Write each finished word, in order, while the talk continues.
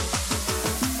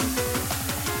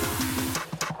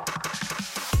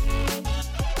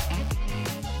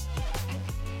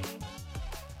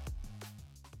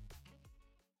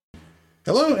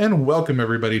Hello and welcome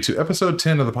everybody to episode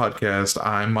 10 of the podcast.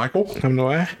 I'm Michael. I'm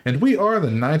Noah. And we are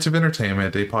the Knights of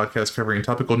Entertainment, a podcast covering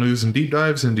topical news and deep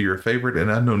dives into your favorite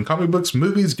and unknown comic books,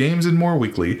 movies, games, and more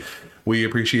weekly. We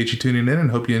appreciate you tuning in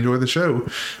and hope you enjoy the show.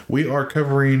 We are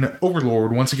covering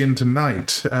Overlord once again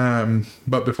tonight.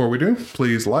 But before we do,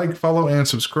 please like, follow, and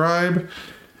subscribe,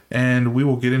 and we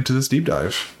will get into this deep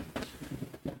dive.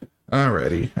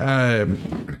 Alrighty.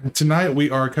 Tonight we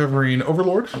are covering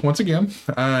Overlord once again.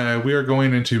 We are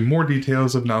going into more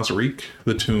details of Nazarick,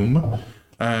 the tomb,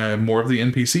 more of the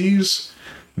NPCs.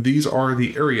 These are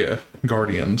the area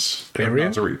guardians of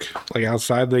Nazarick. Like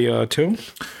outside the tomb?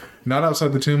 Not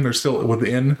outside the tomb, they're still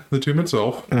within the tomb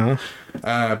itself.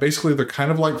 Basically, they're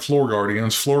kind of like floor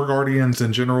guardians. Floor guardians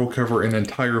in general cover an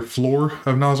entire floor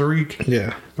of Nazarick.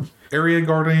 Yeah. Area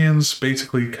guardians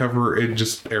basically cover it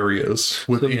just areas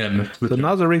within the tomb.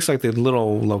 Nazarick's like the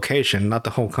little location, not the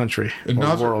whole country or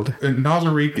world.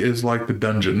 Nazarick is like the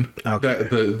dungeon. Okay.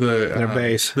 Their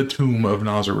base. The tomb of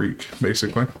Nazarick,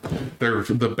 basically. They're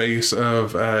the base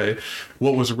of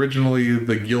what was originally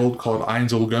the guild called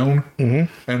Einzelgone.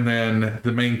 Mm-hmm. And then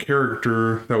the main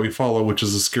character that we follow, which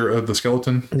is the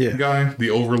skeleton guy, the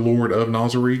Overlord of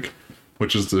Nazarick,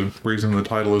 which is the reason the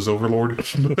title is Overlord.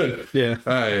 But,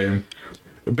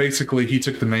 basically, he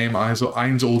took the name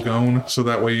Einzelgone, so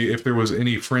that way, if there was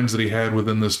any friends that he had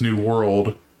within this new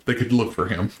world, they could look for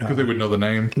him, because they would know the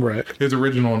name. Right. His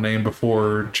original name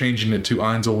before changing it to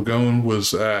Einzelgone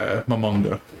was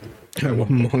Momonga.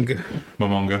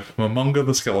 Momonga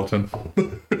the skeleton.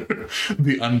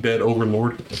 The undead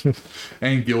Overlord.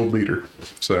 And guild leader.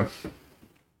 So,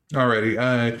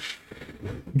 alrighty.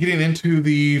 Getting into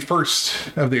the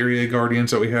first of the area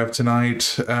guardians that we have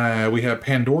tonight, we have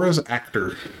Pandora's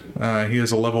Actor. He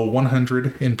is a level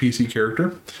 100 NPC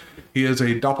character. He is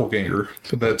a doppelganger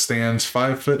that stands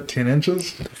 5 foot 10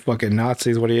 inches. Fucking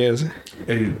Nazis, what he is.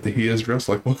 He is dressed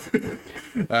like one.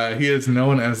 He is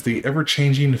known as the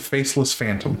ever-changing faceless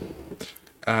phantom.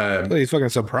 He's fucking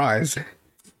surprised.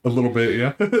 A little bit,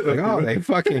 yeah. Like, oh, they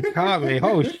fucking caught me.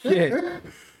 Oh, shit.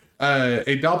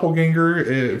 A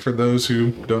doppelganger, for those who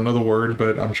don't know the word,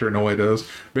 but I'm sure nobody does,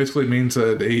 basically means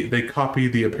that they copy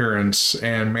the appearance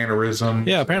and mannerism.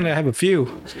 Yeah, apparently I have a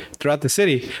few throughout the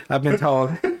city, I've been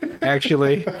told.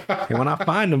 Actually, and when I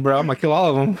find them, bro, I'm going to kill all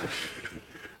of them.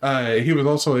 He was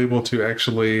also able to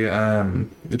actually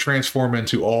transform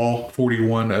into all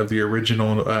 41 of the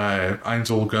original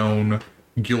Einzelgone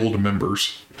guild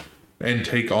members. And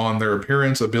take on their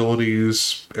appearance,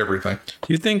 abilities, everything.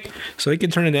 You think so? He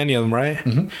can turn into any of them, right?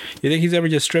 Mm-hmm. You think he's ever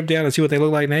just stripped down and see what they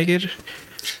look like naked?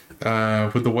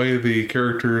 With the way the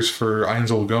characters for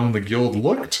Einzelgone, the guild,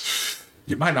 looked,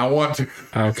 you might not want to.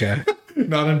 Okay.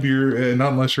 Not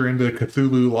unless you're into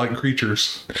Cthulhu-like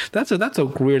creatures. That's a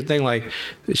weird thing, like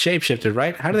shapeshifter,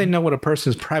 right? How do they know what a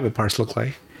person's private parts look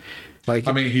like? Like,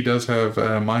 I mean, he does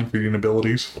have mind-reading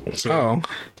abilities. So. Oh.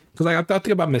 Because like, I'm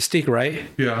thinking about Mystique, right?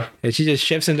 Yeah. And she just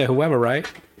shifts into whoever, right?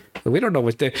 But we don't know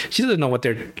she doesn't know what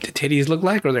their titties look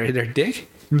like or their dick.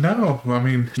 No, I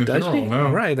mean, in general,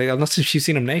 no. Right, like, unless she's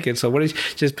seen them naked. So what is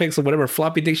she just picks whatever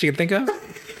floppy dick she can think of?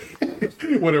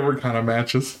 Whatever kind of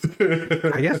matches.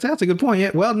 I guess that's a good point.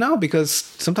 Yeah. Well, no, because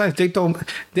sometimes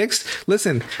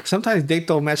sometimes dick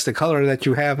don't match the color that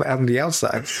you have on the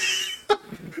outside.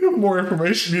 More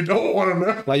information you don't want to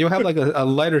know. Like you'll have like a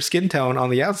lighter skin tone on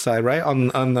the outside, right?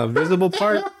 On the visible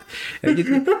part, and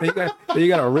you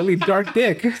got a really dark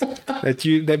dick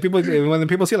that people, when the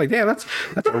people see, like, damn, that's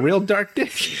a real dark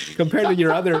dick compared to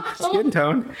your other skin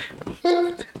tone.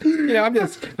 You know,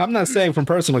 I'm not saying from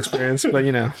personal experience, but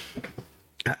you know.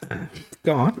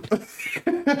 Go on.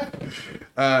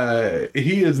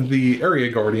 He is the area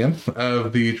guardian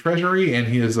of the treasury, and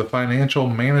he is the financial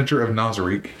manager of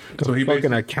Nazarick. So he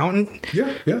fucking accountant.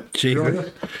 Yeah.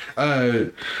 Jesus.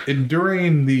 And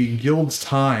during the guild's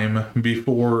time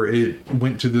before it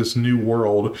went to this new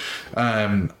world,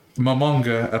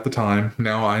 Momonga at the time,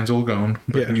 now Einzelgone,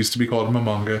 but he used to be called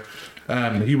Momonga.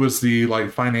 He was the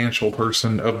financial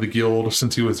person of the guild,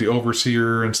 since he was the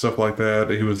overseer and stuff like that.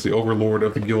 He was the overlord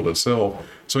of the guild itself.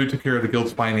 So he took care of the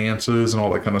guild's finances and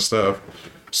all that kind of stuff.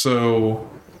 So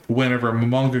whenever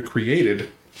Momonga created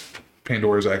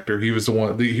Pandora's Actor, he was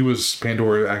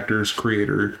Pandora's Actor's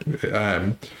creator.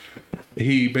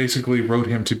 He basically wrote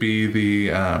him to be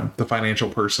the financial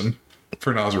person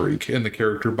for Nazarick in the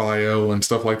character bio and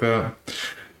stuff like that.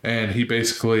 And he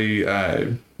basically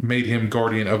made him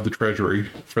guardian of the treasury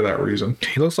for that reason.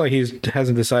 He looks like he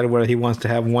hasn't decided whether he wants to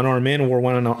have one arm in or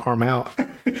one arm out.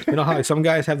 You know how some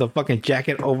guys have the fucking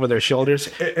jacket over their shoulders?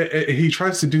 He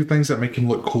tries to do things that make him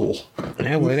look cool.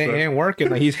 Yeah, well, it ain't working.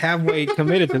 Like, he's halfway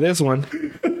committed to this one.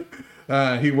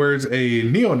 He wears a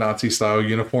neo-Nazi style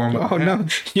uniform. Oh no,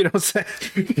 you don't say.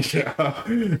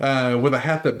 Yeah, with a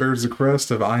hat that bears the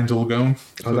crest of Angel Gone.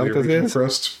 Oh, that what this is?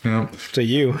 Crest. Yeah. To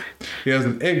you. He has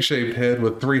an egg-shaped head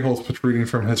with 3 holes protruding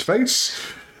from his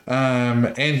face.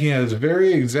 And he has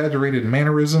very exaggerated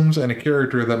mannerisms and a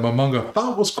character that Momonga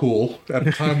thought was cool at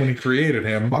the time when he created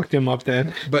him. Fucked him up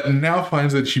then. But now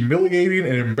finds it humiliating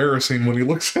and embarrassing when he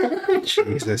looks at him.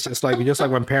 Jesus, just like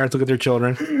when parents look at their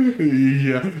children.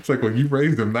 Yeah, it's like, well, you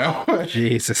raised him now.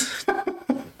 Jesus.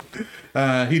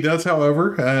 He does,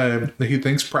 however, he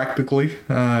thinks practically,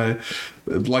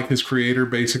 like his creator,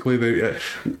 basically.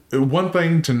 One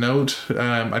thing to note,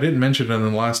 I didn't mention it in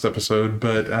the last episode,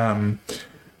 but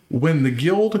when the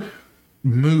guild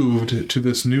moved to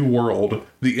this new world,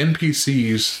 the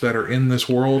NPCs that are in this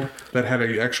world that had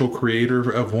an actual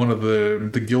creator of one of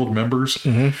the guild members,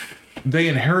 they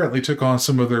inherently took on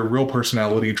some of their real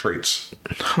personality traits.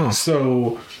 Huh.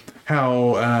 So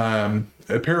how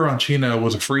Peroncino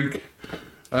was a freak,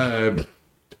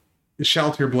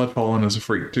 Shaltir Bloodfallen is a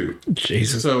freak too.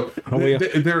 Jesus. So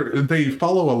they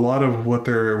follow a lot of what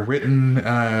their written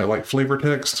like flavor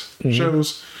text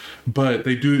shows, but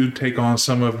they do take on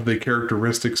some of the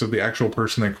characteristics of the actual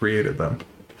person that created them.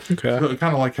 Okay. So,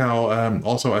 kind of like how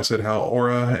also I said how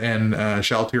Aura and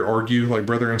Shaltir argue like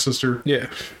brother and sister. Yeah.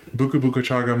 Buku Buku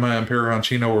Chagama and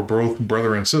Peroncino were both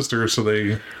brother and sister, so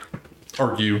they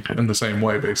argue in the same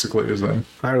way basically as them.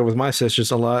 I argue with my sisters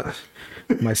a lot.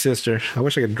 My sister. I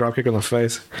wish I could drop kick on the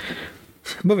face.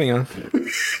 Moving on.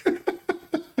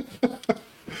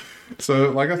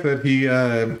 So, like I said,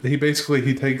 he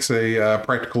basically takes a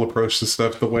practical approach to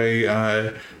stuff the way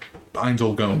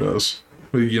Angel Gone does.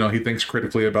 You know, he thinks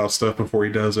critically about stuff before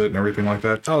he does it and everything like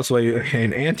that. Oh, so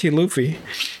an anti-Luffy.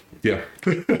 Yeah.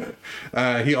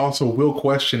 He also will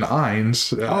question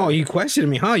Ainz. Oh, you questioned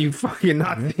me, huh? You fucking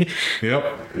Nazi.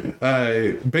 Yep.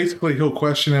 Basically, he'll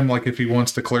question him like if he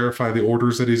wants to clarify the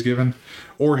orders that he's given,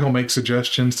 or he'll make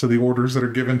suggestions to the orders that are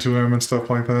given to him and stuff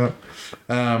like that.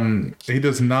 He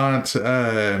does not.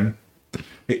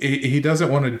 He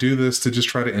doesn't want to do this to just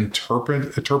try to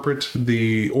interpret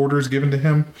the orders given to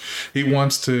him. He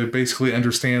wants to basically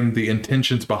understand the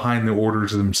intentions behind the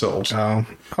orders themselves. Oh,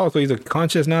 so he's a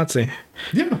conscious Nazi.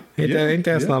 Yeah. Ain't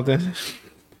that something?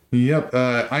 Yep.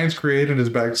 Ainz created his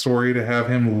backstory to have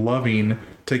him loving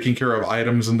taking care of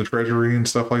items in the treasury and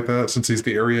stuff like that, since he's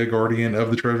the area guardian of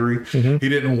the treasury. He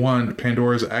didn't want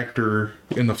Pandora's actor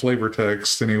in the flavor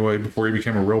text anyway, before he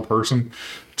became a real person,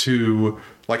 to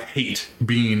like hate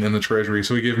being in the treasury,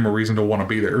 so he gave him a reason to want to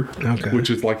be there. Okay. Which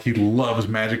is like he loves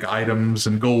magic items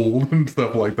and gold and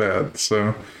stuff like that.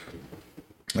 So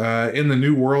in the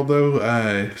new world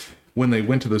though, when they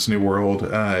went to this new world,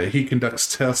 he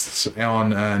conducts tests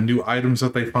on new items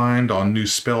that they find, on new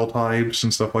spell types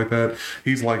and stuff like that.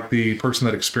 He's like the person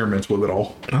that experiments with it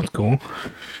all. That's cool.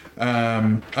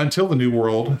 Until the new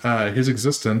world, his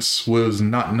existence was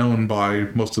not known by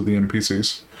most of the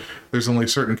NPCs. There's only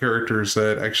certain characters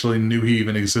that actually knew he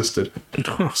even existed.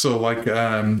 So, like,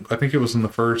 I think it was in the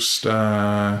first,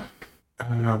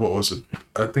 what was it?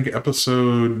 I think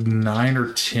episode 9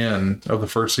 or 10 of the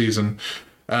first season,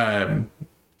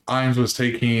 Ainz was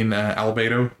taking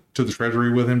Albedo to the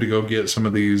treasury with him to go get some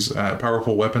of these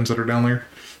powerful weapons that are down there,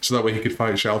 so that way he could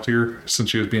fight Shaltir,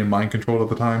 since she was being mind controlled at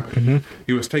the time.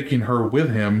 He was taking her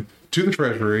with him to the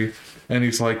treasury, and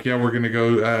he's like, yeah, we're going to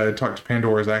go talk to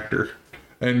Pandora's actor.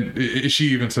 And she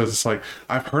even says, it's like,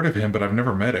 I've heard of him, but I've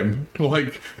never met him.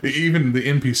 Like, even the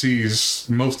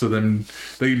NPCs, most of them,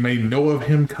 they may know of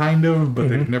him kind of, but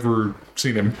they've never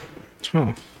seen him.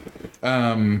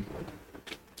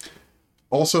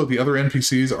 Also, the other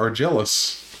NPCs are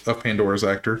jealous of Pandora's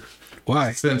actor.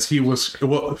 Why? Since he was,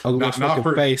 well, not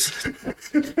for face.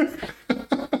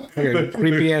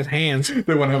 Creepy ass hands.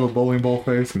 They want to have a bowling ball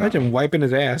face. Imagine wiping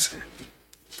his ass.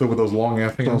 So with those long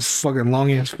ass fingers. Those fucking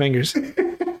long ass fingers.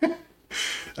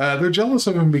 They're jealous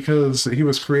of him because he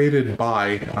was created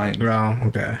by Ainz. Oh,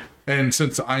 okay. And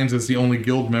since Ainz is the only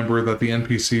guild member that the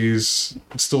NPCs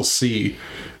still see,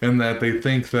 and that they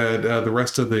think that the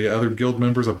rest of the other guild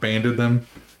members abandoned them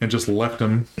and just left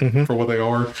them for what they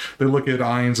are, they look at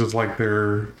Ainz as like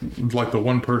they're like the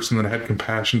one person that had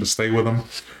compassion to stay with them.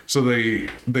 So they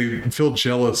feel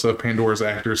jealous of Pandora's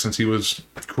actor since he was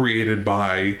created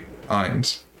by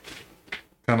Ainz.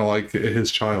 Kind of like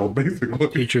his child, basically.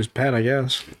 Teacher's pet, I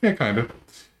guess. Yeah, kind of.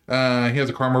 He has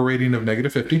a karma rating of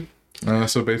 -50.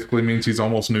 So basically means he's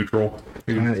almost neutral.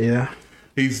 Yeah.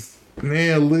 He's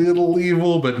a little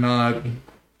evil, but not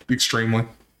extremely.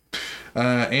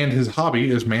 And his hobby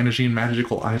is managing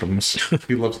magical items.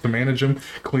 He loves to manage them,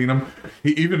 clean them.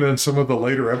 Even in some of the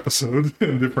later episodes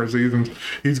in different seasons,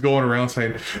 he's going around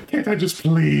saying, "Can't I just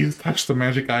please touch the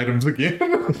magic items again?"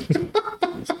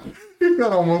 He's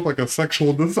got almost like a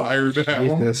sexual desire to have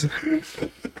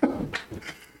them.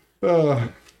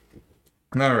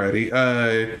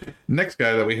 Alrighty. Next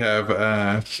guy that we have,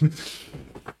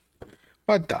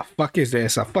 What the fuck is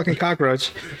this? A fucking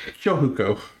cockroach?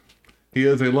 Kyohuko. He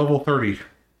is a level 30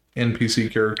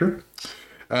 NPC character.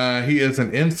 He is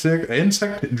an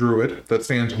insect druid that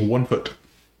stands 1 foot.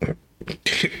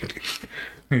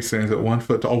 He stands at 1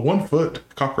 foot. A 1 foot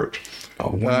cockroach.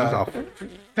 A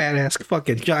fat ass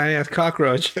fucking giant ass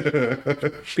cockroach.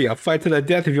 Be a fight to the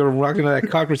death if you're rocking that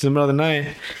cockroach in the middle of the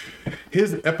night.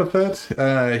 His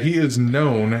epithet, he is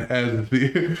known as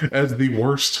the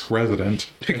worst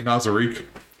resident in Nazarick.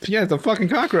 Yeah, it's a fucking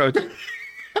cockroach.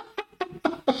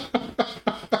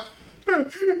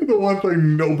 The one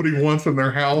thing nobody wants in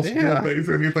their house, Yeah.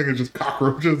 anything is just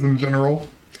cockroaches in general.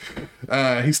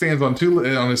 He stands on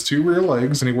his 2 rear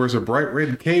legs, and he wears a bright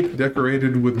red cape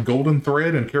decorated with golden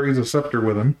thread and carries a scepter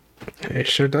with him. It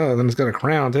sure does, and it's got a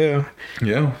crown too.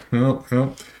 Yeah.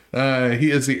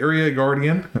 He is the area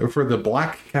guardian for the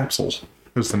Black Capsule,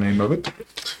 is the name of it.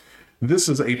 This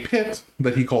is a pit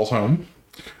that he calls home,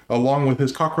 along with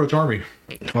his cockroach army.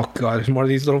 Oh god, there's more of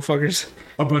these little fuckers.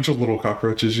 A bunch of little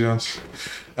cockroaches, yes.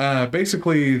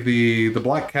 Basically, the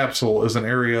Black Capsule is an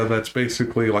area that's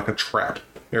basically like a trap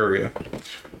area.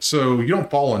 So you don't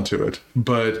fall into it,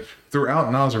 but throughout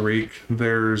Nazarick,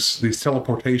 there's these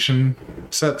teleportation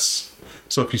sets.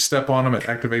 So if you step on them, it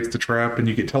activates the trap and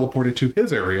you get teleported to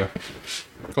his area,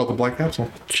 called the Black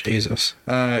Capsule. Jesus.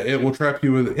 It will trap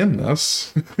you within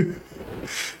this,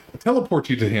 teleport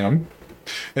you to him,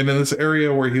 and in this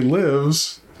area where he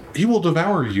lives, he will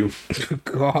devour you.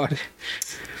 God.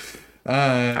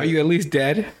 Are you at least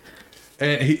dead?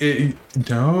 And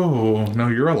no,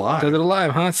 you're alive. Does it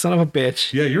alive, huh? Son of a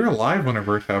bitch. Yeah, you're alive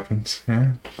whenever it happens.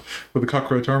 Yeah, with the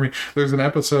cockroach army. There's an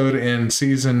episode in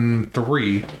season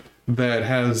 3 that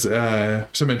has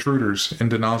some intruders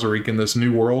into Nazarick in this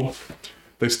new world.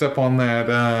 They step on that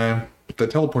the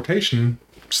teleportation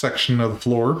section of the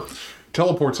floor,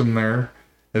 teleports them there,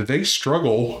 and they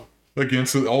struggle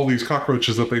against all these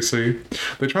cockroaches that they see.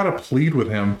 They try to plead with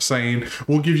him, saying,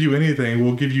 "We'll give you anything.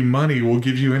 We'll give you money. We'll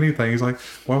give you anything." He's like,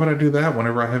 "Why would I do that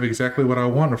whenever I have exactly what I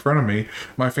want in front of me?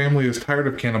 My family is tired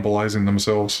of cannibalizing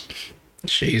themselves."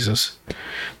 Jesus.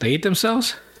 They eat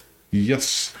themselves?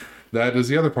 Yes, that is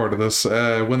the other part of this.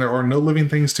 When there are no living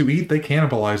things to eat, they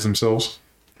cannibalize themselves.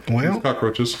 Well, These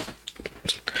cockroaches.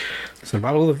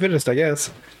 survival of the fittest, I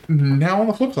guess. Now, on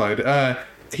the flip side,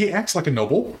 he acts like a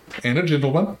noble and a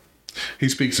gentleman. He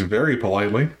speaks very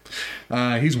politely.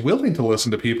 He's willing to listen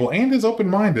to people and is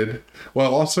open-minded,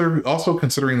 while also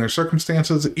considering their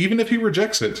circumstances, even if he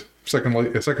rejects it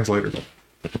seconds later.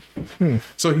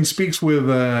 So he speaks with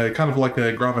kind of like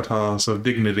a gravitas of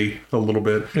dignity a little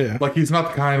bit. Yeah. Like he's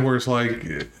not the kind where it's like,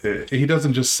 he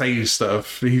doesn't just say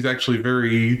stuff. He's actually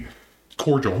very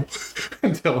cordial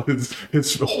until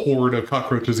his horde of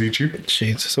cockroaches eat you.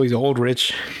 Jeez. So he's old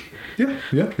rich.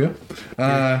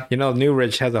 Yeah. You know, new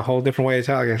rich has a whole different way of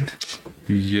talking.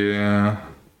 Yeah,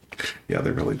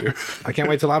 they really do. I can't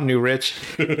wait till I'm new rich.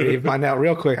 You find out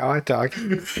real quick how I talk.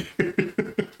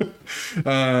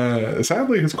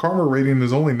 Sadly, his karma rating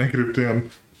is only -10.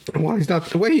 Well, he's not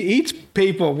the way he eats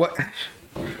people. What?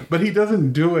 But he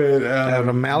doesn't do it Out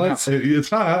of malice?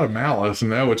 It's not out of malice.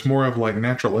 No, it's more of like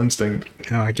natural instinct.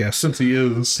 Oh, I guess. Since he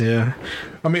is. Yeah.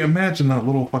 I mean, imagine that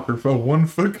little fucker, a 1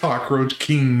 foot cockroach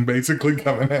king, basically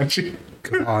coming at you.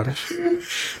 God.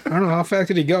 I don't know how fast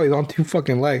did he go. He's on 2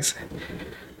 fucking legs.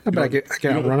 I bet I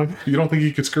can outrun him. You don't think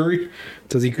he could scurry?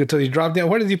 Does he drop down?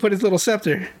 Where does he put his little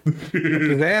scepter? Up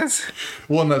his ass?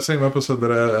 Well, in that same episode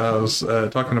that I was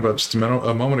talking about just a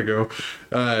moment ago,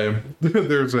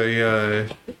 there's a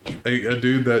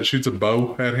dude that shoots a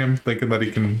bow at him, thinking that he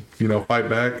can, fight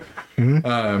back.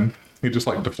 Mm-hmm. He just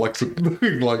like deflects it,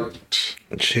 like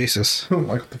Jesus. like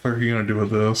what the fuck are you gonna do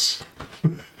with this?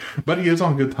 But he is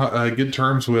on good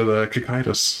terms with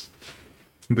Kikaitis,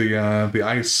 the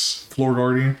ice floor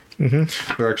guardian.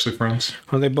 Mm-hmm. They're actually friends.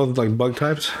 Are they both like bug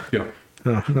types? Yeah.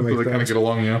 Oh, that So makes they kind of sense. get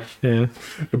along, yeah. Yeah.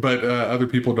 But other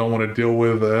people don't want to deal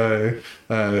with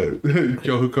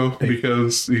Kyohuko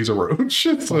because he's a roach.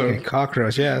 So, Fucking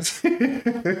cockroach, yes.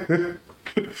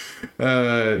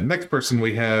 next person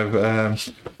we have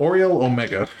Oriel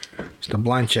Omega. Just a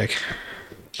blind chick.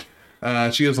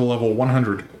 She is a level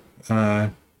 100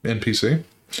 NPC.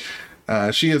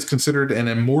 She is considered an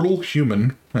immortal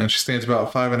human, and she stands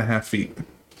about 5.5 feet.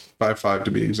 5'5"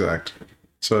 to be exact.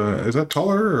 So is that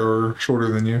taller or shorter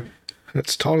than you?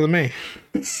 That's taller than me.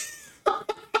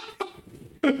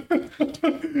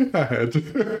 I had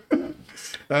to.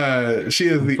 She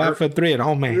is the 5'3" at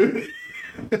home, man.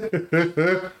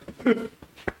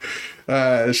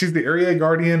 She's the area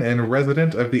guardian and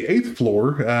resident of the 8th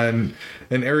floor, an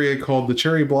area called the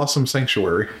Cherry Blossom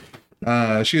Sanctuary.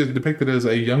 She is depicted as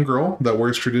a young girl that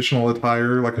wears traditional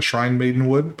attire like a shrine maiden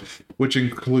would, which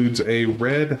includes a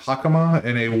red hakama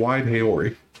and a wide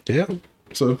haori. Yeah.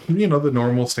 So, the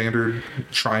normal standard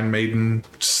shrine maiden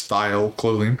style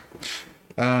clothing.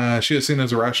 She is seen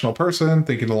as a rational person,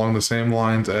 thinking along the same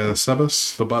lines as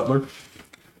Sebas, the butler.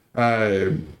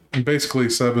 Basically,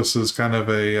 Sebas is kind of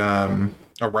a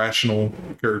rational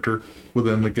character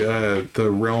within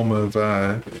the realm of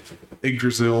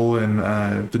Yggdrasil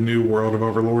and the new world of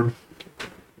Overlord.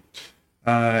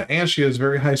 And she is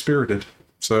very high-spirited,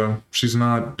 so she's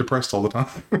not depressed all the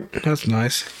time. That's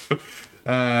nice.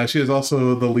 She is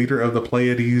also the leader of the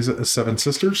Pleiades 7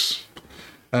 Sisters,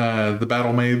 the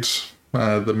battle maids.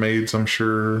 The maids, I'm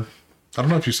sure... I don't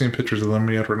know if you've seen pictures of them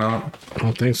yet or not. I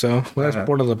don't think so. Well, that's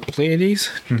part of the Pleiades?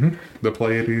 Mm-hmm. The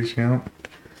Pleiades, yeah.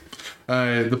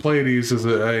 The Pleiades is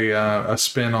a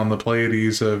spin on the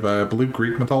Pleiades of, I believe,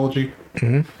 Greek mythology.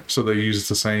 Mm-hmm. So they use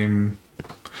the same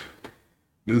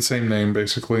name,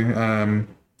 basically. And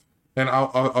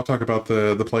I'll talk about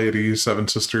the Pleiades, 7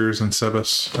 Sisters, and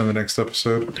Sebas in the next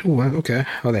episode. Ooh, okay.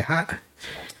 Are they hot?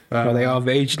 Are they all of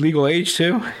legal age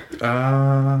too?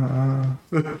 Never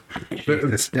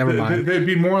mind. They'd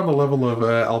be more on the level of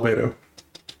Albedo.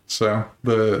 So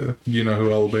you know who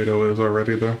Albedo is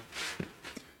already, though.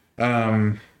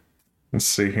 Let's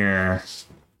see here.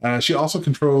 She also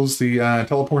controls the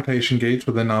teleportation gates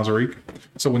within Nazarick.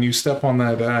 So when you step on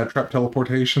that trap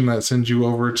teleportation that sends you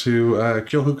over to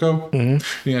Kyohuko,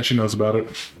 yeah, she knows about it.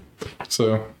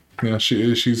 So yeah,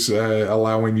 she's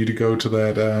allowing you to go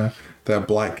to that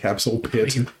black capsule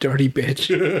pit. You dirty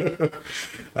bitch.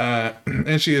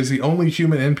 And she is the only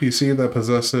human NPC that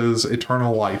possesses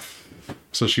eternal life.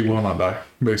 So she will not die,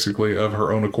 basically, of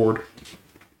her own accord.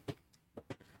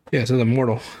 Yeah, so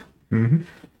immortal. Mm-hmm.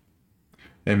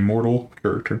 Immortal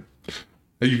character.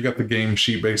 You've got the game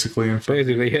sheet, basically. In front.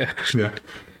 Basically, yeah. Yeah.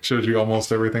 Shows you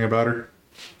almost everything about her.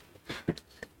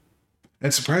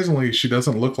 And surprisingly, she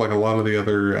doesn't look like a lot of the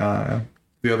other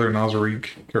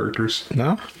Nazarick characters.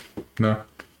 No? No.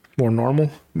 More normal?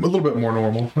 A little bit more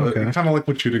normal. Okay. Kind of like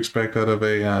what you'd expect out of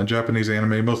a Japanese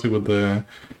anime, mostly with the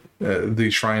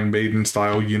Shrine Maiden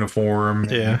style uniform.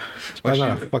 Yeah. That's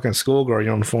not a fucking schoolgirl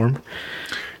uniform.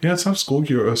 Yeah, it's not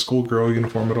a schoolgirl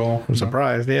uniform at all. I'm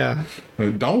surprised, yeah.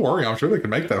 Don't worry, I'm sure they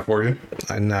can make that for you.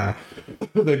 Nah.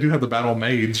 They do have the battle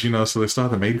maids, so they still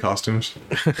have the maid costumes.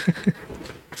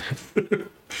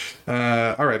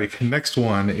 Alrighty, next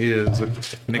one is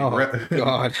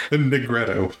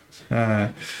Negretto.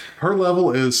 Her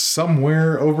level is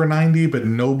somewhere over 90, but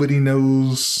nobody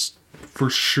knows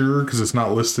for sure because it's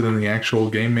not listed in the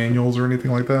actual game manuals or anything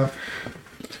like that.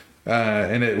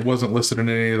 And it wasn't listed in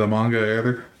any of the manga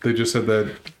either. They just said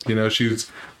that, she's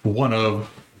one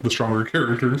of the stronger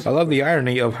characters. I love the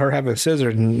irony of her having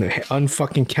scissors and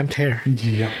unfucking kempt hair.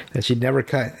 Yeah. That she'd never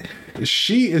cut.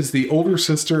 She is the older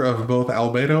sister of both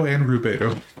Albedo and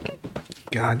Rubedo.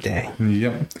 God dang.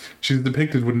 Yep. She's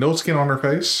depicted with no skin on her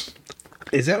face.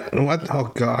 Is that what?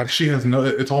 Oh, God. She has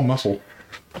it's all muscle.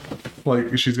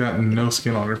 Like, she's got no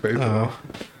skin on her face. Oh.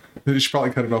 She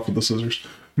probably cut it off with the scissors.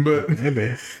 But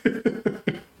maybe.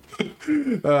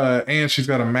 And she's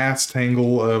got a mass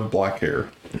tangle of black hair.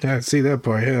 Yeah, I see that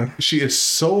part, yeah. She is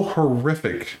so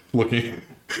horrific looking.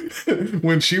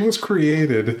 When she was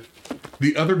created,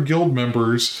 the other guild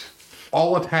members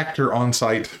all attacked her on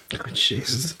sight. Oh,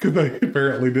 Jesus. Because they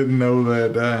apparently didn't know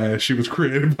that she was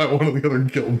created by one of the other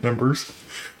guild members.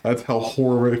 That's how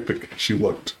horrific she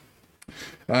looked.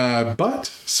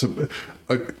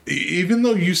 Even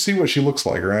though you see what she looks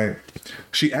like, right?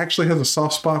 She actually has a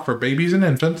soft spot for babies and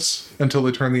infants until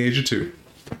they turn the age of 2.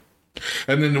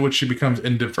 And then when she becomes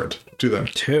indifferent to them.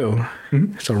 2?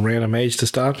 Mm-hmm. It's a random age to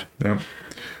stop.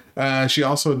 Yeah. She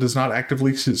also does not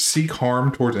actively seek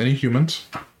harm towards any humans.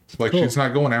 Like, She's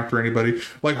not going after anybody.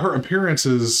 Like, her appearance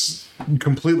is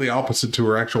completely opposite to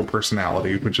her actual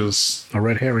personality, which is... a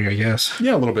red herring, I guess.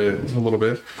 Yeah, a little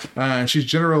bit. She's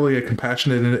generally a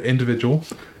compassionate individual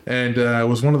and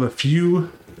was one of the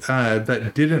few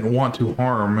that didn't want to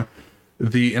harm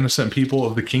the innocent people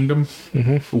of the kingdom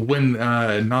when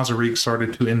Nazarick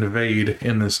started to invade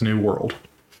in this new world.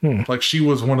 Like, she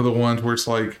was one of the ones where it's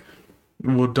like,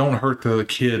 well, don't hurt the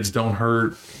kids, don't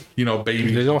hurt,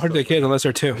 babies. They don't hurt the kids unless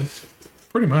they're 2.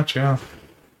 Pretty much, yeah.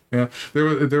 Yeah,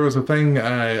 there was a thing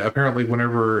apparently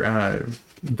whenever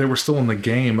they were still in the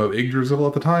game of Yggdrasil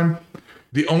at the time.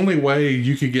 The only way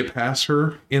you could get past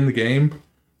her in the game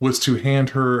was to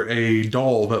hand her a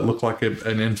doll that looked like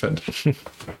an infant,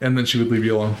 and then she would leave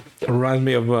you alone. It reminds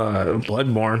me of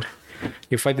Bloodborne.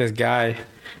 You fight this guy,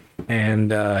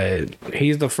 and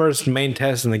he's the first main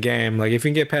test in the game. Like, if you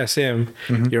can get past him,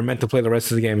 you're meant to play the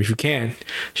rest of the game. If you can't,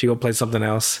 you go play something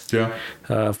else.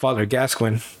 Yeah. Father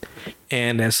Gascoigne.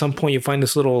 And at some point, you find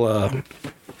this little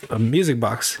a music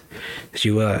box.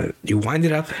 You wind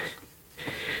it up,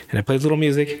 and it plays little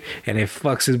music, and it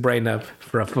fucks his brain up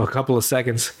for a couple of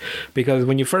seconds. Because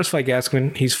when you first fight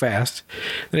Gascoigne, he's fast.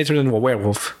 Then he turns into a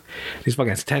werewolf. He's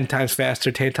fucking 10 times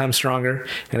faster, 10 times stronger.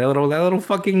 And that little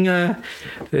fucking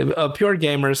pure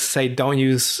gamers say don't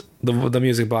use the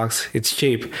music box. It's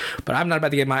cheap. But I'm not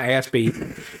about to get my ass beat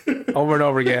over and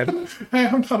over again. Hey,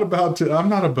 I'm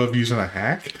not above using a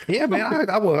hack. Yeah, man.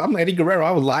 I'm Eddie Guerrero.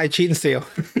 I would lie, cheat, and steal.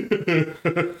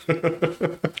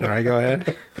 All right, go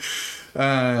ahead.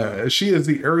 She is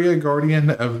the area guardian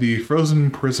of the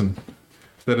frozen prison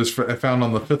that is found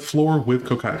on the 5th floor with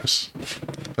Cocytus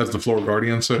as the floor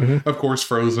guardian. So, of course,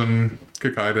 frozen,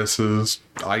 Cocytus is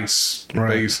ice,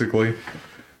 basically.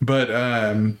 But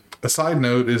a side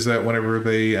note is that whenever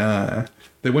they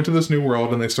went to this new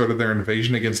world and they started their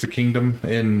invasion against the kingdom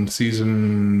in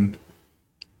season...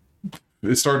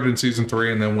 It started in season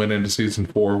 3 and then went into season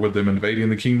 4 with them invading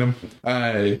the kingdom.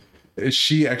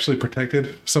 She actually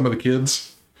protected some of the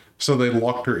kids, so they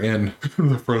locked her in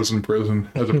the frozen prison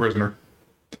as a prisoner.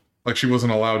 Like, she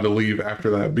wasn't allowed to leave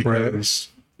after that because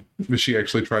she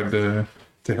actually tried to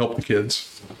help the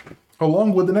kids,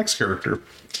 along with the next character,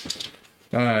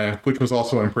 which was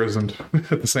also imprisoned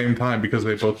at the same time because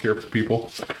they both care for people.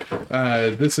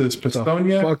 This is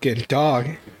Pistonia. Fucking dog.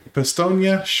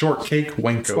 Pistonia Shortcake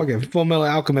Wenko. Fucking Full Metal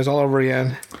Alchemist all over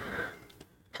again.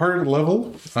 Her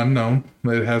level, unknown.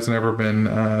 It hasn't ever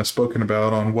been spoken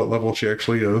about on what level she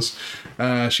actually is.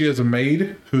 She is a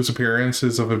maid whose appearance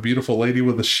is of a beautiful lady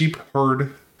with a sheep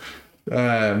herd,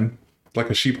 like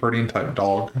a sheep herding type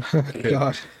dog.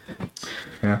 God.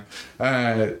 Yeah.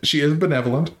 She is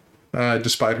benevolent,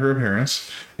 despite her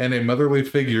appearance, and a motherly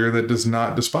figure that does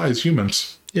not despise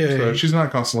humans. Yeah. So she's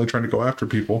not constantly trying to go after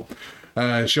people.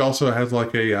 She also has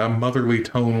like a motherly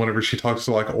tone whenever she talks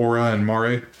to like Aura and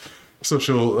Mare. So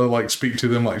she'll like speak to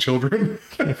them like children.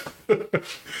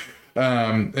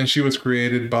 And she was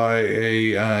created by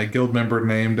a guild member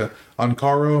named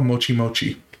Ankaro Mochi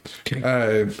Mochi. Okay.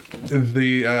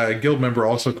 The guild member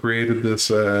also created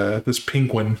this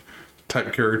penguin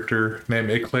type character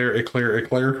named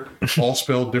Eclair, all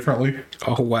spelled differently.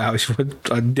 Oh wow,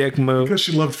 what a dick move. Because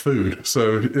she loved food,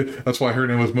 so that's why her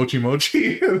name was Mochi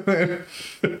Mochi. and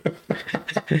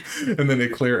then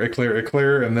Eclair,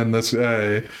 and then this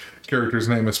character's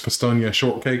name is Pistonia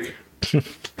Shortcake.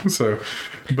 So,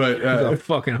 but he's a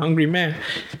fucking hungry man.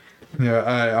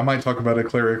 Yeah, I might talk about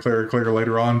Eclair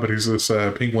later on, but he's this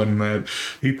penguin that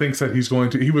he thinks that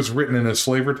he was written in his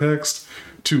flavor text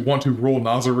to want to rule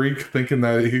Nazarick, thinking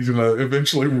that he's going to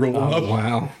eventually rule up.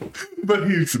 Wow. But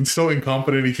he's so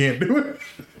incompetent he can't do it,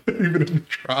 even if he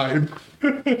tried.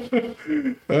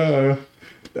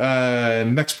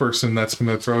 Next person that's going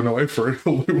to throw it away for a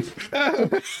loop.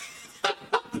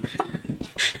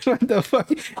 What the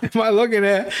fuck am I looking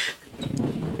at?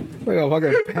 Like a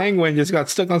fucking penguin just got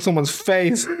stuck on someone's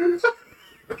face.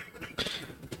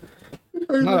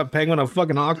 Not a penguin, a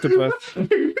fucking octopus.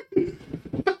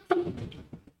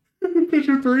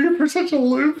 Picture 3 for such a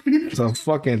loop. It's a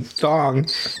fucking thong.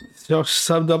 So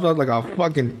subbed up like a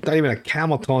fucking, not even a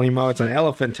camel toe anymore. It's an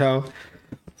elephant toe.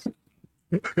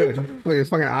 His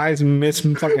fucking eyes miss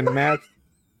fucking match.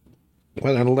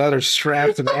 With leather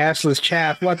straps and assless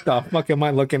chaff. What the fuck am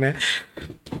I looking at?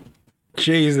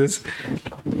 Jesus.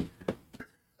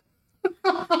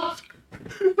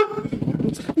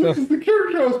 This is the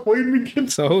character I was waiting to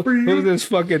get. So who's this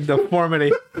fucking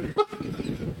deformity?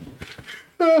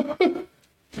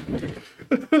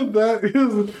 That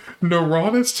is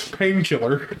Neuronist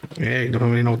Painkiller. Hey,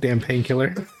 don't need no damn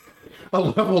painkiller. A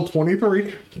level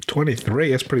 23.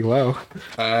 23, that's pretty low.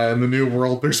 In the new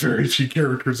world, there's very few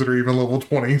characters that are even level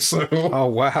 20, so... Oh,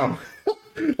 wow.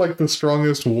 Like, the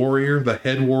strongest warrior, the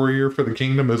head warrior for the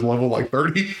kingdom is level, like,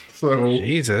 30, so...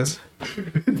 Jesus.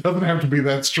 It doesn't have to be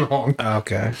that strong.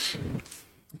 Okay.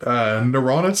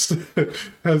 Neuronist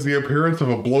has the appearance of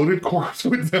a bloated corpse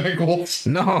with tentacles.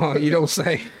 No, you don't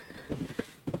say.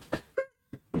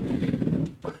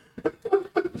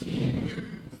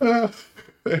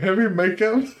 Heavy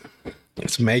makeup.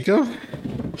 It's makeup?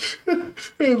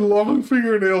 And long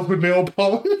fingernails with nail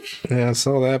polish. Yeah, I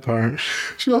saw that part.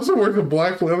 She also wears a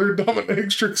black leather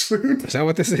dominatrix suit. Is that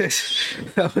what this is?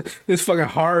 This fucking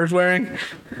horror is wearing?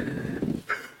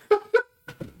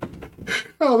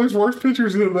 Oh, there's worse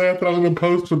pictures than that I'm going to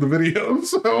post with the video.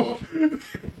 So,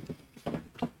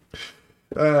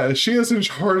 she is in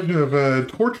charge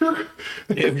of torture.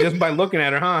 Yeah, just by looking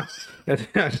at her, huh?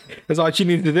 That's all she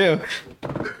needs to do.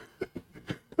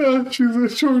 She's in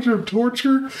charge of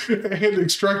torture and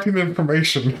extracting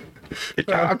information.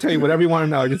 I'll tell you whatever you want to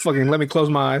know. Just fucking let me close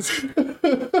my eyes.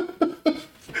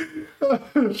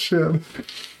 Shit.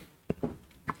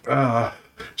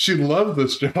 She loved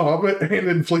this job and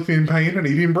inflicting pain and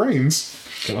eating brains.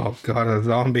 Oh god, a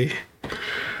zombie.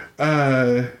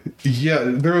 Yeah,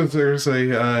 there's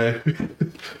a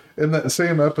in that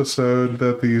same episode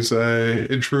that these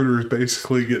intruders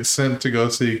basically get sent to go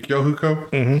see Kyohuko.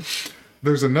 Mm-hmm.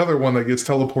 There's another one that gets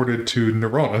teleported to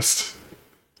Neuronist,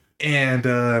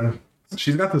 and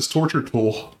she's got this torture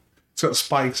tool. It's got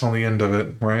spikes on the end of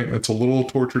it, right? It's a little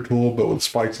torture tool, but with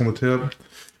spikes on the tip.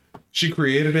 She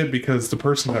created it because the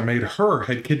person that made her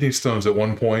had kidney stones at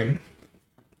one point.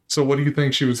 So what do you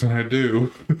think she was going to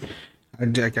do? I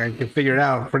can figure it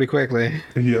out pretty quickly.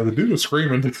 Yeah, the dude was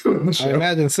screaming too in the show. I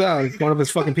imagine so. It's one of his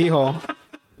fucking pee hole.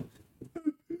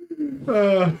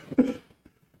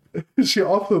 She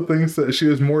also thinks that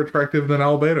she is more attractive than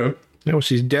Albedo. No,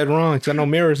 she's dead wrong. She's got no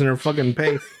mirrors in her fucking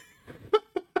face.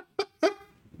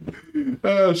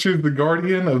 She's the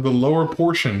guardian of the lower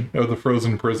portion of the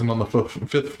frozen prison on the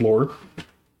fifth floor.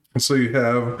 So you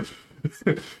have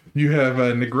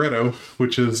Negretto,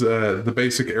 which is the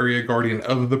basic area guardian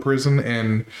of the prison,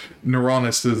 and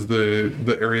Neuronist is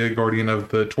the area guardian of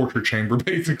the torture chamber,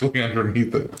 basically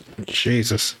underneath it.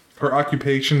 Jesus. Her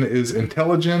occupation is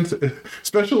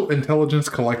special intelligence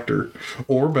collector,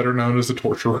 or better known as a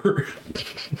torturer.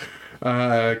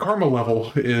 Karma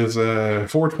level is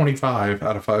 425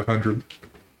 out of 500.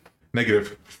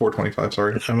 Negative 425,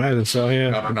 sorry. I imagine so, yeah.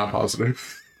 Not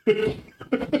positive.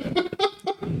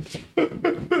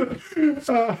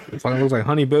 Fucking looks like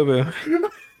Honey Boo Boo.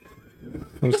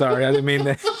 I'm sorry, I didn't mean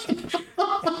that.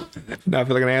 Now I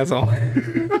feel like an asshole.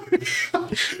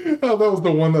 Oh, that was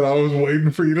the one that I was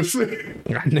waiting for you to see.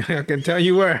 I can tell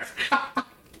you were.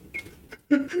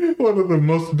 One of the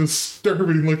most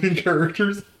disturbing looking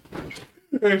characters.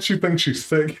 And she thinks she's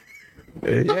sick.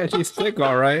 Yeah, she's sick,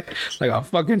 all right. Like a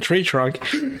fucking tree trunk.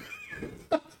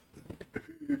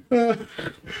 Oh,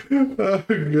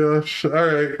 gosh. All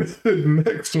right.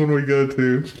 Next one we go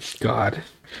to. God.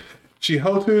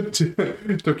 Chihotu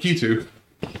Tokitu.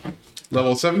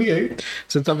 Level 78.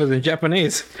 Since I was in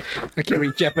Japanese. I can't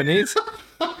read Japanese.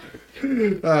 He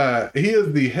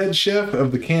is the head chef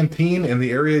of the canteen and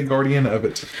the area guardian of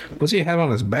it. What's he have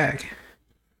on his back?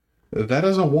 That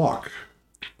is a wok.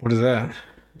 What is that?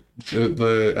 Like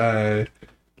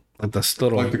the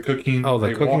little, like the cooking. Oh,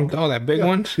 the cooking. Wok. Oh, that big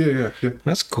one. Yeah.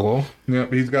 That's cool.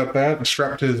 Yep, he's got that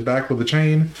strapped to his back with a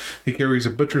chain. He carries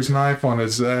a butcher's knife on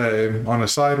his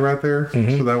side right there,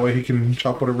 so that way he can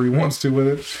chop whatever he wants to with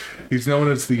it. He's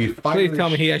known as the fiery. Please tell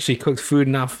me he actually cooks food,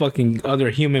 not fucking other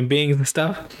human beings and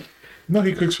stuff. No,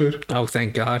 he cooks food. Oh,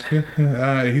 thank God.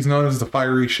 Yeah. He's known as the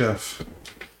fiery chef.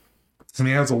 And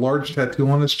he has a large tattoo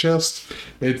on his chest.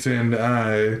 It's in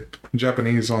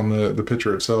Japanese on the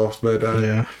picture itself, but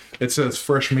it says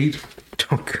fresh meat.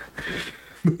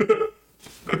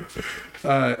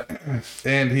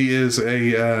 And he is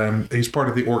he's part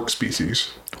of the orc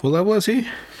species. What level was he?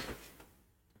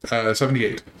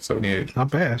 78.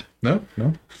 Not bad. No.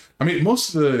 I mean,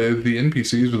 most of the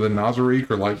NPCs within Nazarick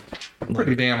are like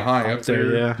pretty damn high up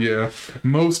there. Yeah.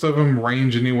 Most of them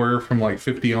range anywhere from like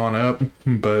 50 on up,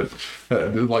 but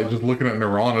like just looking at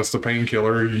Neuronist, the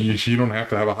painkiller, you don't have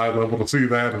to have a high level to see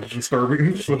that. It's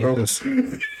disturbing. So. Yes.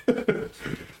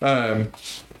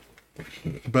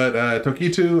 But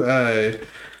Tokitu,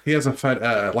 he has a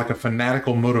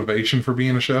fanatical motivation for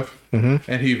being a chef,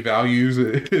 and he values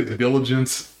his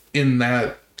diligence in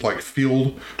that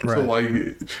field. Right. So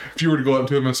if you were to go up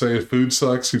to him and say his food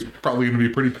sucks, he's probably going to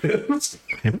be pretty pissed.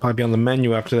 He'll probably be on the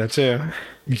menu after that too.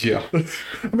 Yeah. I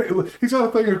mean, he's got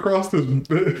a thing across his,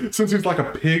 since he's like a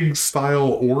pig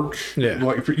style orc,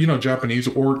 like, Japanese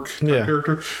orc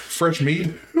character, fresh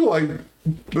meat,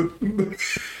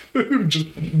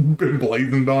 just been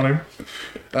blazoned on him.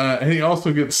 And he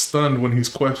also gets stunned when he's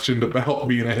questioned about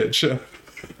being a head chef.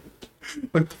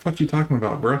 What the fuck are you talking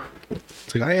about, bro?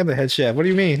 It's like, I am the head chef. What do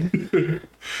you mean?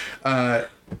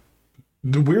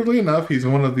 Weirdly enough, he's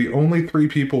one of the only 3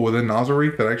 people within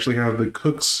Nazarick that actually have the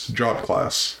cook's job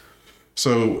class.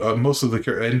 So most of the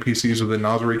NPCs within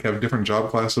Nazarick have different job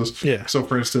classes. Yeah. So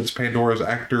for instance, Pandora's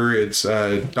actor, it's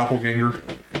doppelganger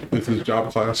with his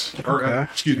job class, or Okay.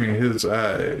 excuse me,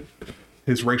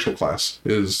 his racial class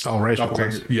is racial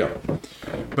doppelganger. class. Yeah.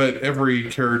 But every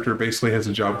character basically has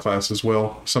a job class as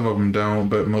well. Some of them don't,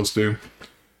 but most do.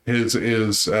 His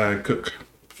is cook.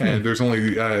 And there's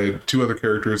only 2 other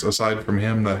characters aside from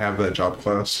him that have that job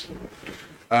class.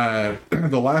 The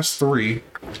last 3,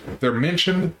 they're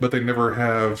mentioned, but they never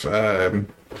have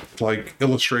like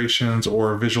illustrations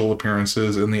or visual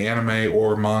appearances in the anime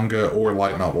or manga or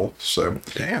light novel. So,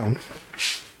 Damn.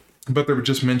 but they were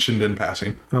just mentioned in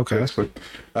passing. Okay. Basically.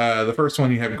 The first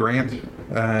one, you have Grant,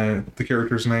 the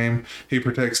character's name. He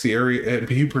protects the area.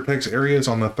 He protects areas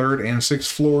on the 3rd and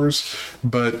 6th floors,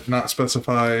 but not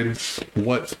specified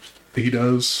what he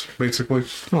does, basically.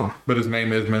 Huh. But his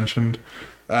name is mentioned.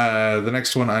 The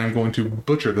next one, I am going to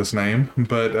butcher this name,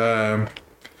 but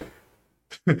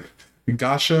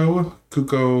Gasho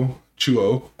Kuko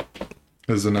Chuo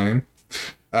is the name.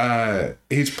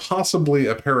 He's possibly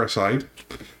a parasite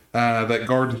that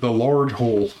guards the large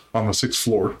hole on the 6th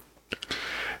floor.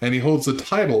 And he holds the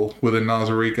title within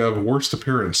Nazarick of worst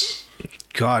appearance.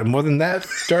 God, more than that,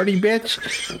 dirty bitch.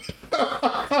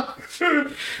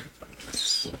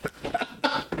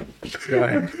 Go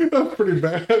ahead. That's pretty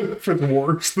bad if it's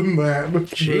worse than that.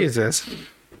 Jesus.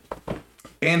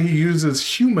 And he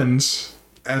uses humans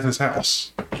as his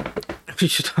house.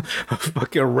 Just a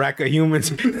fucking rack of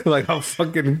humans, like a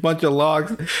fucking bunch of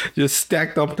logs just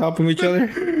stacked on top of each other.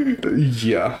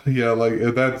 Yeah, like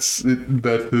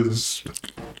that is.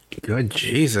 Good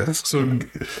Jesus. So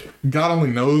God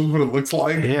only knows what it looks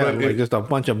like. Yeah, but like just a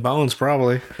bunch of bones,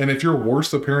 probably. and if your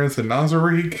worst appearance in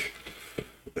Nazarick,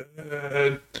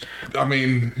 I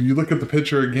mean, you look at the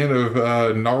picture again of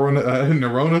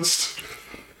Neuronist.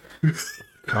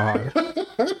 God.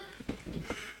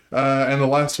 And the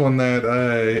last one that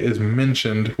is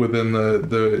mentioned within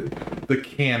the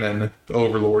canon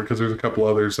Overlord, because there's a couple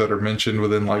others that are mentioned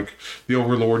within like the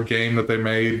Overlord game that they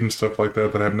made and stuff like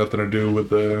that have nothing to do with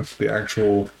the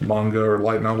actual manga or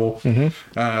light novel. Mm-hmm.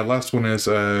 Last one is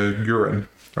Guren,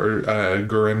 or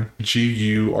Guren,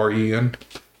 Guren.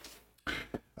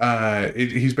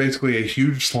 He's basically a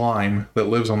huge slime that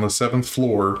lives on the 7th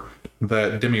floor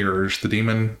that Demiurge, the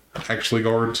demon, actually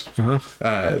guards.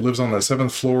 It lives on the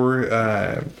 7th floor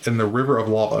in the river of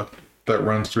lava that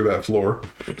runs through that floor.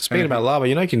 Speaking about lava,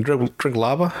 you know you can drink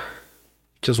lava?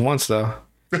 Just once, though.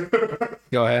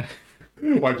 Go ahead.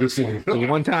 Why just like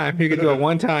One time. You can do it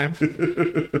one time.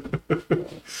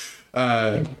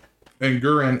 And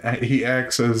Guren, he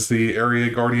acts as the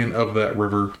area guardian of that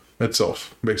river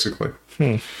itself, basically.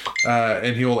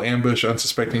 And he will ambush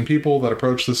unsuspecting people that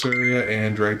approach this area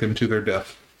and drag them to their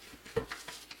death.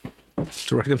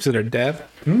 Direct them to their death?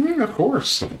 Of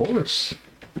course.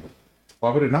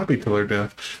 Why would it not be to their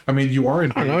death? I mean, you are I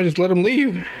don't know, just let them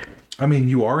leave. I mean,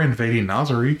 you are invading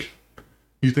Nazarick.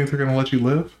 You think they're going to let you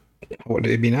live? Would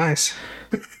it be nice?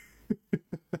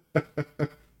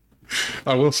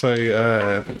 I will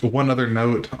say one other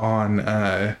note on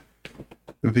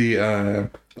the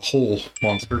whole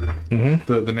monster.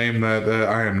 The name that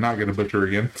I am not going to butcher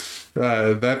again.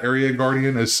 That area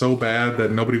guardian is so bad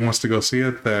that nobody wants to go see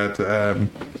it that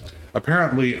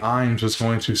apparently Imes is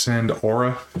going to send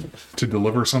Aura to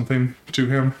deliver something to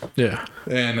him. Yeah.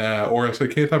 And Aura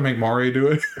said, can't I make Mari do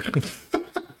it?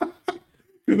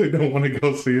 They don't want to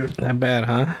go see it. That bad,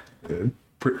 huh?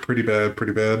 Pretty bad.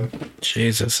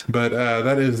 Jesus. But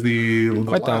that is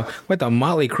What the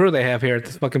motley crew they have here at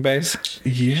this fucking base.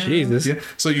 Yeah. Jesus. Yeah.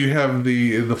 So you have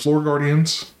the floor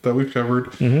guardians that we've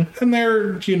covered, and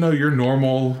they're your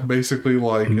normal, basically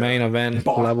like Main event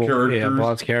boss level. characters. Yeah,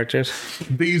 boss characters.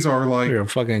 These are like You're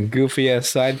fucking goofy ass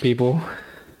side people.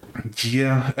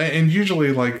 yeah, and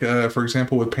usually like for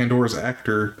example with Pandora's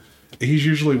actor. He's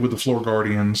usually with the floor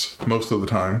guardians most of the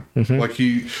time. Like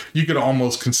you could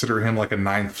almost consider him like a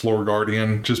 9th floor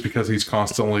guardian just because he's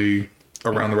constantly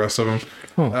around the rest of them.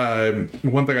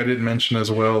 One thing I didn't mention as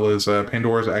well is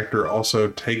Pandora's actor also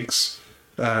takes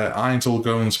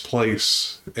Einzelgon's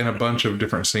place in a bunch of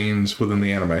different scenes within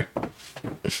the anime.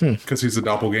 Because he's a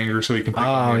doppelganger, so he can take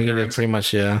on the Yeah, appearance. pretty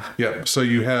much, yeah. Yeah, so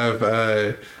you have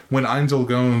when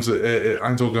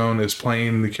Einzelgon is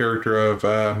playing the character of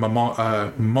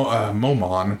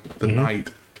Momon, the knight,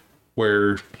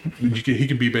 where he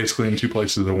can be basically in 2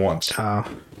 places at once. Oh.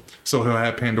 So he'll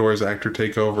have Pandora's actor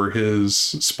take over his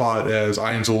spot as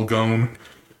Einzelgon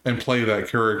and play that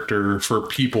character for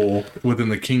people within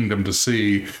the kingdom to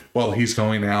see while he's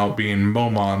going out being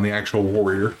Momon, the actual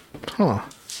warrior. Huh.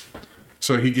 So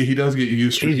So he does get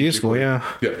used. He's useful, yeah.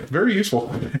 Yeah, very useful,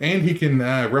 and he can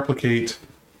replicate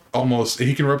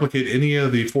He can replicate any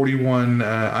of the 41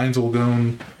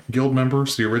 Einzelgone guild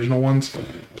members, the original ones.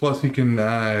 Plus, he can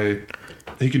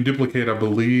duplicate, I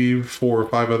believe, 4 or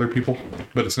 5 other people,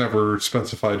 but it's never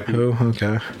specified who. Oh,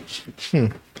 okay.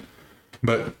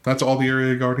 But that's all the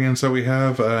area guardians that we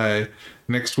have.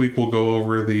 Next week we'll go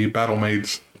over the battle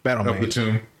maids of the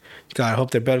tomb. God, I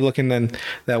hope they're better looking than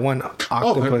that one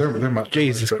octopus. They're much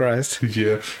Jesus better. Christ.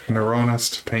 Yeah,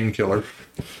 Neuronist painkiller.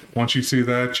 Once you see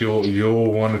that,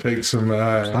 you'll want to take some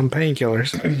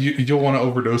painkillers. You'll want to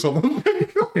overdose on them.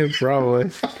 Yeah,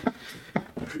 probably.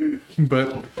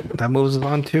 But that moves us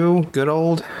on to good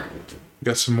old.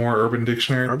 Got some more Urban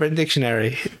Dictionary. Urban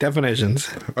Dictionary definitions.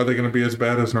 Are they going to be as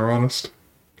bad as Neuronist?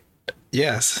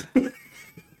 Yes.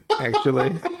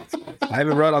 Actually, I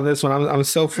haven't read on this one. I'm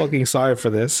so fucking sorry for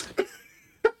this.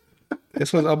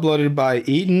 This was uploaded by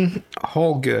Eaton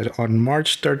Holgood on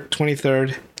March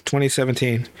 23rd,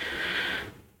 2017.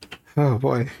 Oh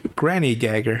boy. Granny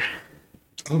gagger.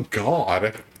 Oh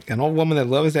God. An old woman that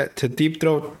loves that to deep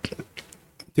throat.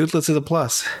 Toothless is a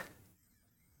plus.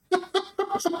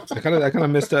 I kind of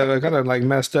messed up. I kind of like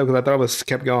messed up because I thought it was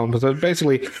kept going. So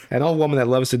basically, an old woman that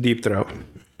loves to deep throat.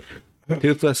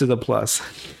 Toothless is a plus.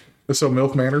 So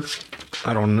MILF Manor?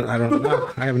 I don't know.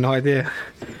 I have no idea.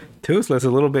 Toothless, a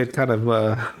little bit kind of.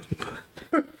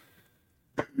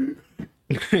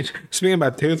 Speaking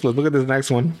about Toothless, look at this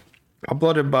next one.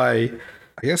 Uploaded by,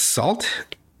 I guess, Salt.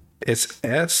 It's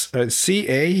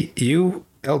C-A-U-L-T.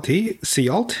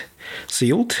 Sealt.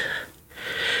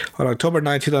 On October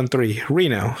 9, 2003.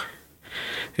 Reno.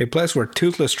 A place where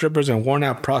toothless strippers and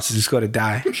worn-out prostitutes go to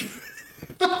die.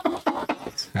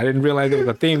 I didn't realize there was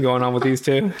a theme going on with these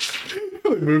two.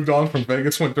 They moved on from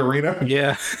Vegas, went to Reno.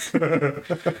 Yeah.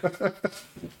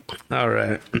 All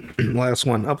right. Last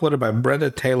one. Uploaded by Brenda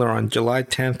Taylor on July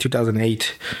 10th,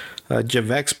 2008.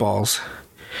 Javex balls.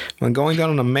 When going down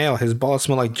on a male, his balls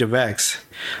smell like Javex.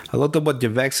 I looked up what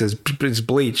Javex is. It's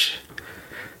bleach.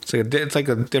 It's like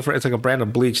a brand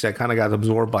of bleach that kind of got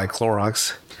absorbed by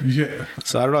Clorox. Yeah.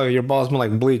 So I don't know. Your balls smell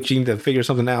like bleach. You need to figure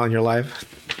something out in your life.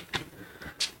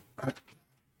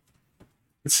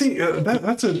 See,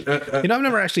 that's a. You know, I've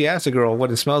never actually asked a girl what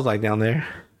it smells like down there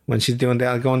when she's going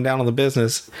down on the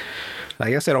business. I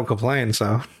guess they don't complain,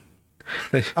 so.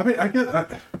 I mean, I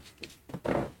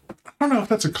don't know if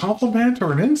that's a compliment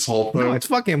or an insult, though. No, it's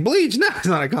fucking bleach. No, it's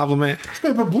not a compliment.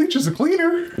 Yeah, but bleach is a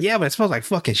cleaner. Yeah, but it smells like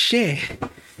fucking shit.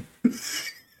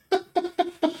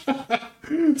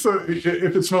 So, if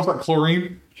it smells like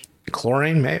chlorine.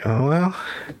 Chlorine, maybe. Oh, well.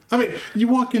 I mean, you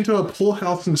walk into a pool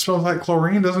house and it smells like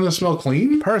chlorine. Doesn't it smell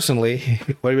clean? Personally,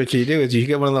 what you do is you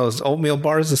get one of those oatmeal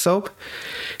bars of soap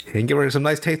and get rid of some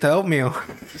nice taste of oatmeal.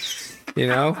 You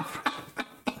know?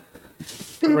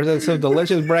 Or some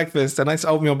delicious breakfast, a nice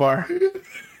oatmeal bar.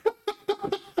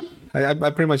 I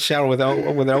pretty much shower with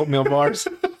oatmeal bars.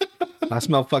 I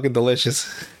smell fucking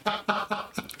delicious.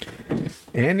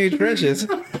 And nutritious.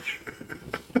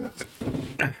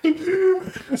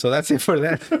 So that's it for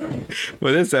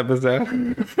this episode.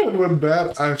 With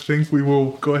that, I think we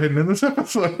will go ahead and end this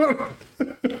episode.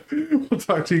 We'll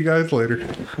talk to you guys later.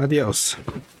 Adios.